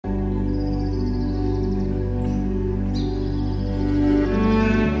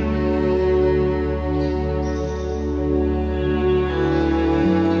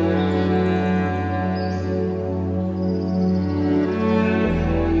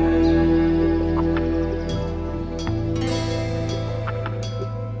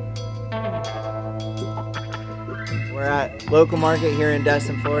local market here in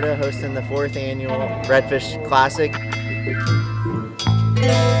Destin, Florida, hosting the 4th annual Redfish Classic.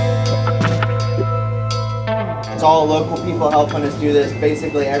 It's all local people helping us do this.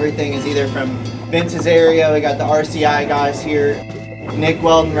 Basically everything is either from Vince's area. We got the RCI guys here. Nick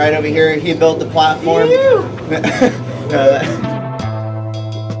Weldon right over here. He built the platform.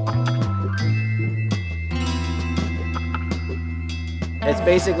 It's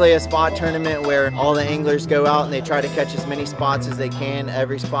basically a spot tournament where all the anglers go out and they try to catch as many spots as they can.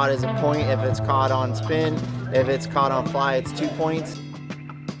 Every spot is a point. If it's caught on spin, if it's caught on fly, it's 2 points.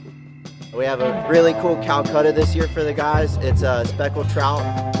 We have a really cool Calcutta this year for the guys. It's a speckled trout.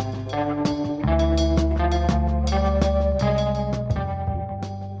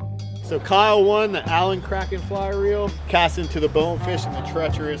 So Kyle won the Allen Kraken fly reel, cast into the bonefish in the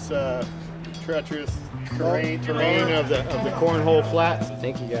treacherous terrain of the cornhole flats.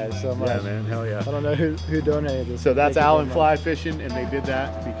 Thank you guys so much. Yeah, man, hell yeah. I don't know who donated this. So that's Allen Fly Fishing, and they did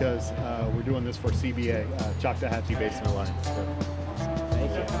that because we're doing this for CBA, Choctahatchee Basin Alliance. So.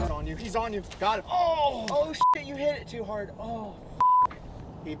 Thank you. He's on you. He's on you. Got him. Oh! Oh shit! You hit it too hard. Oh!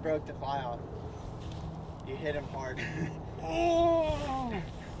 He broke the fly off. You hit him hard. Oh!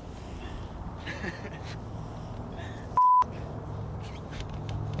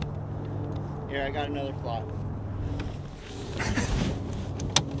 Here, I got another fly.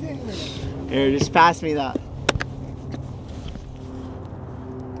 Here, just pass me that.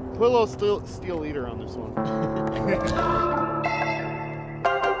 Put a little steel leader on this one.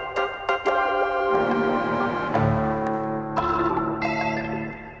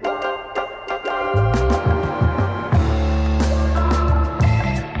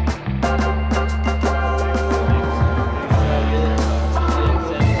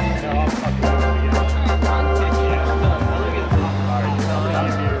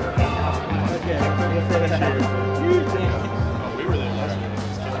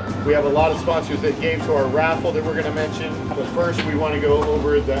 We have a lot of sponsors that gave to our raffle that we're going to mention, but first we want to go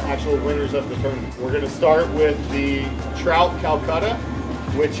over the actual winners of the tournament. We're going to start with the Trout Calcutta,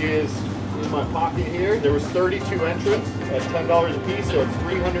 which is in my pocket here. There was 32 entrants at $10 a piece, so it's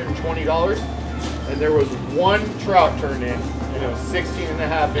 $320. And there was one trout turned in, and it was 16 and a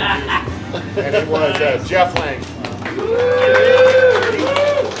half inches, and it was Jeff Lang.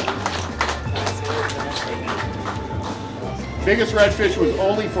 Biggest redfish was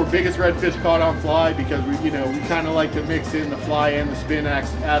only for biggest redfish caught on fly because we kind of like to mix in the fly and the spin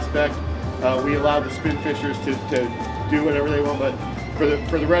aspect. We allowed the spin fishers to do whatever they want, but for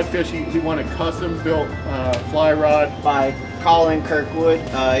the redfish, he won a custom built fly rod by Colin Kirkwood.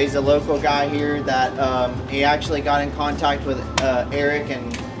 He's a local guy here that he actually got in contact with Eric,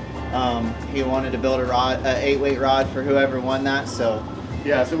 and he wanted to build a rod, an 8-weight rod for whoever won that. So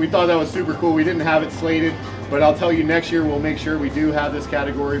yeah, so we thought that was super cool. We didn't have it slated, but I'll tell you, next year we'll make sure we do have this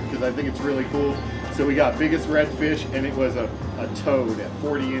category because I think it's really cool. So we got biggest redfish, and it was a toad at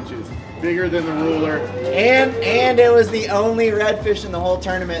 40 inches, bigger than the ruler. And it was the only redfish in the whole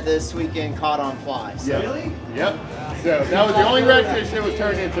tournament this weekend caught on fly. So. Yep. Really? Yep. So that was the only redfish that was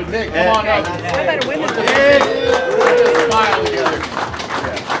turned in. So Nick, come on up. I better win this. Let's smile together.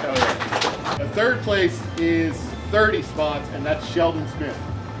 Yeah. The third place is 30 spots, and that's Sheldon Smith.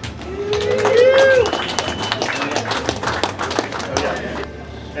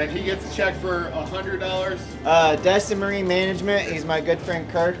 And he gets a check for $100. Destin Marine Management, he's my good friend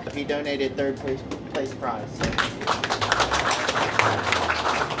Kirk. He donated third place prize. So.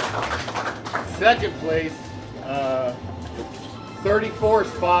 Second place, 34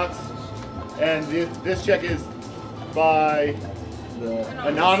 spots, and this check is by the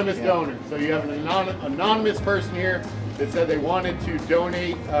anonymous donor. So you have an anonymous person here that said they wanted to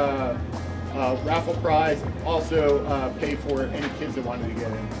donate raffle prize, also pay for any kids that wanted to get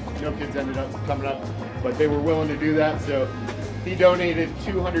in. No kids ended up coming up, but they were willing to do that. So he donated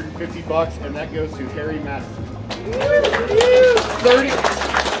 $250, and that goes to Harry Madison.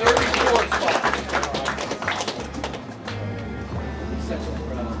 34 spots.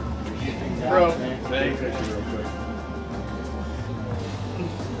 Bro, thank you real quick.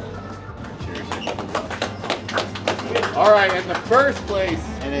 All right, and the first place.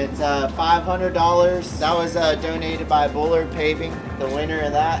 And it's $500. That was donated by Bullard Paving. The winner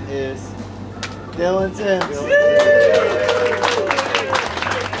of that is Dylan Sims.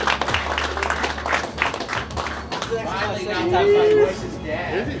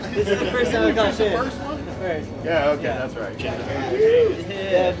 This is the first time I got shit. Yeah, okay, that's right.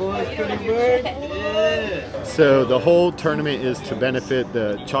 Yeah, boys, pretty bird. Yeah. So the whole tournament is to benefit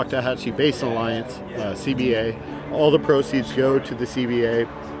the Choctahatchee Basin Alliance, CBA. All the proceeds go to the CBA,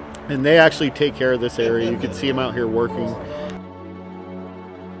 and they actually take care of this area. You can see them out here working.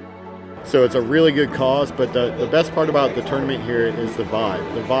 So it's a really good cause, but the best part about the tournament here is the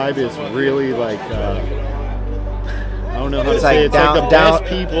vibe. The vibe is really like, I don't know how to say it. It's like the best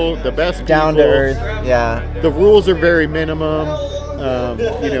people, down to earth. Yeah. The rules are very minimum,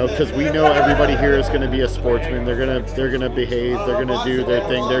 you know, because we know everybody here is going to be a sportsman. They're gonna behave. They're gonna do their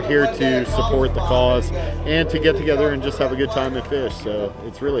thing. They're here to support the cause and to get together and just have a good time and fish. So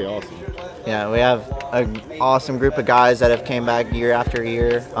it's really awesome. Yeah, we have an awesome group of guys that have came back year after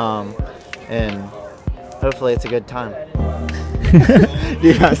year, and hopefully it's a good time.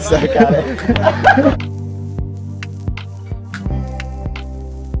 You guys suck at it.